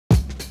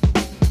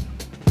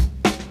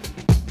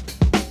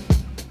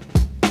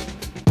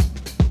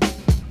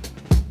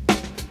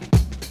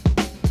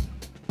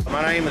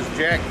name is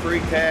Jack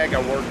Freetag. I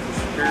work for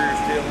Superior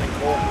Steel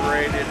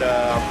Incorporated.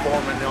 I'm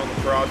foreman on the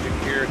project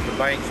here at the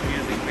Banks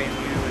Music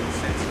Venue in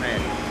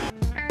Cincinnati.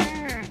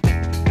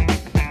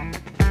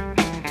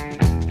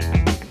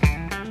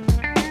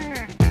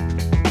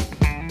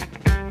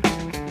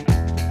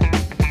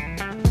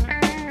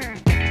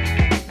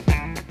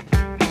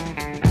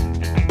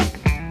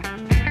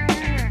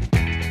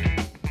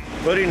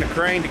 Putting the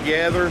crane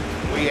together,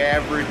 we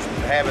averaged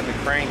having the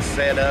crane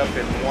set up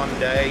in one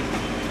day,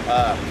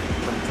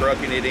 from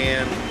trucking it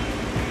in,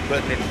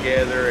 putting it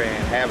together,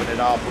 and having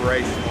it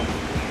operational.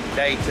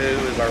 Day 2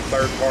 is our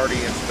third-party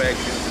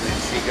inspections, and then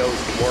she goes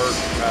to work.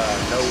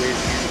 No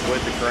issues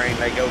with the crane.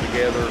 They go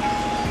together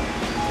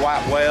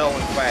quite well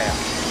and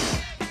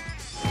fast.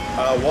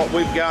 What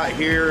we've got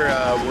here,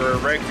 we're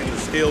erecting the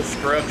steel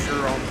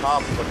structure on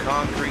top of a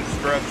concrete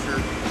structure.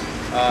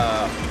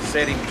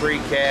 Setting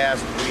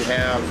precast. We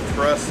have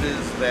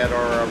trusses that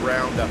are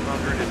around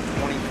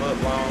 120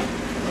 foot long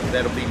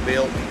that'll be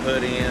built and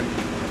put in,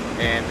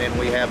 and then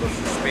we have a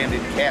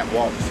suspended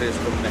catwalk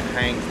system that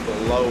hangs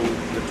below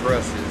the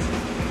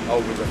trusses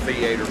over the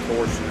theater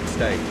portion and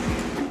stage.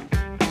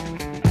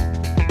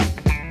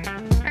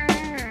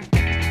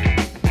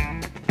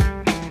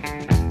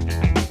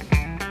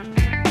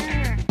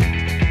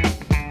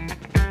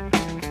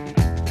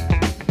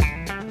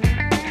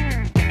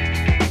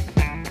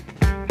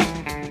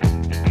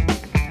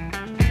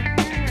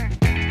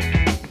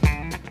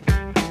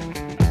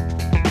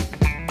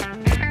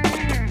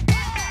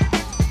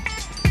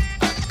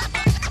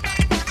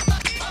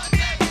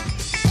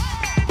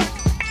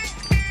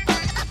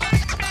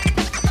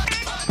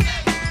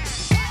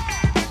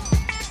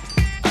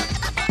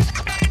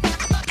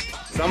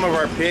 Some of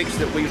our picks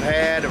that we've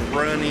had have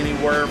run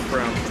anywhere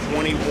from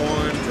 21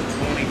 to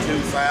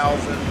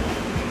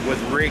 22,000. With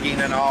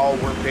rigging and all,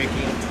 we're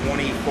picking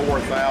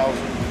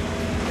 24,000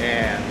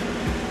 and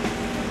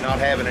not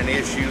having an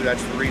issue.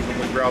 That's the reason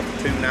we brought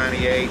the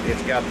 298.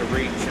 It's got the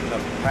reach and the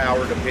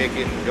power to pick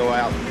it and go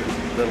out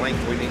the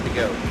length we need to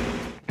go.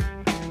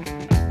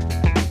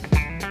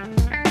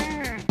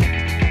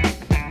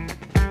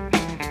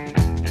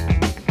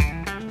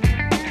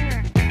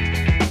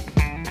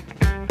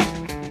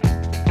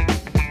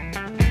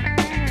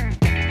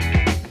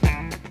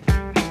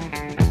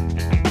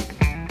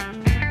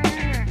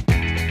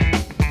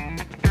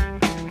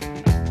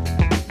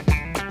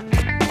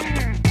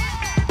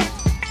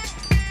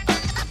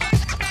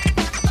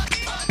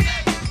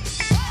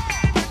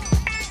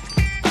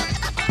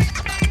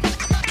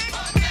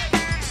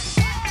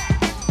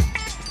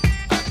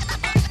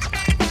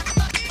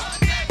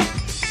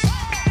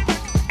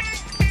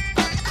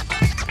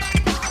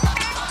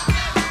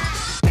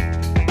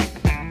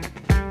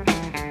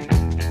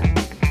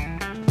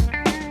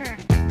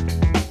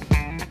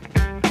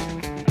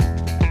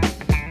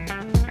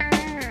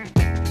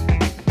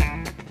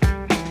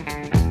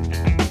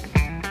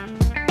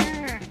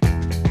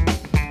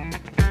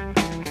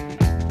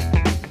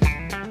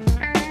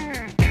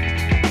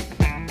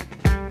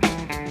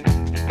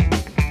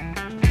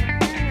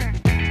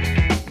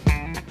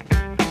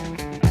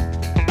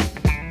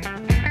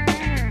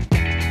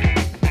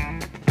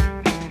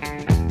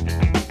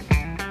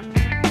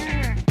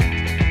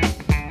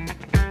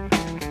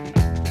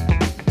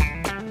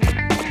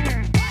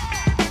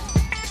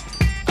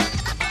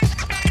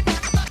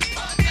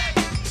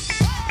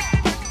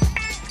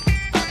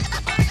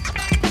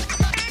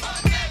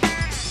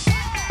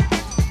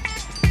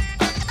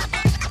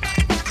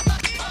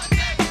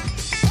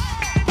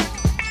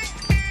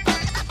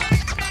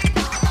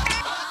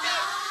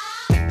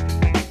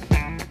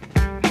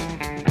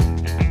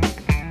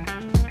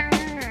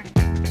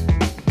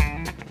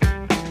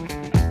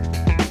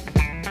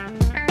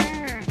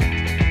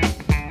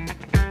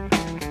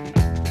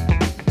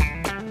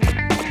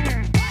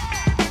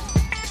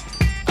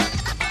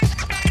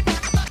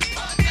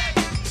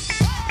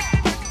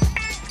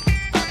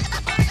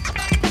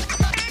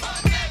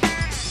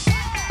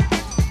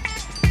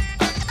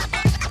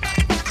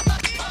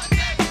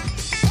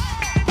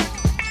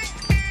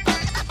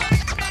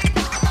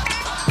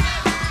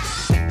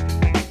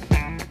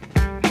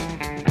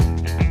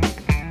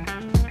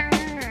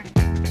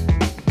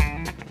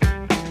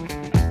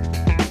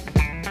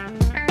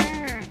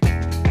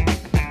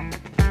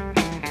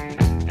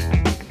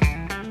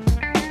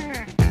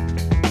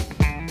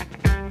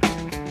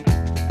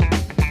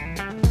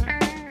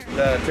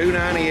 The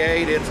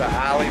 298, it's a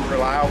highly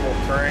reliable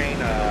crane.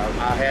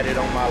 I had it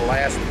on my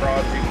last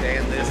project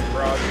and this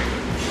project.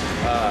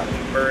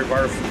 Very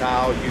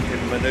versatile. You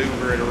can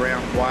maneuver it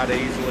around quite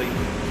easily,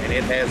 and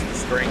it has the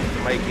strength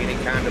to make any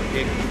kind of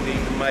pick you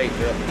need to make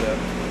up to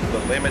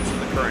the limits of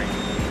the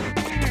crane.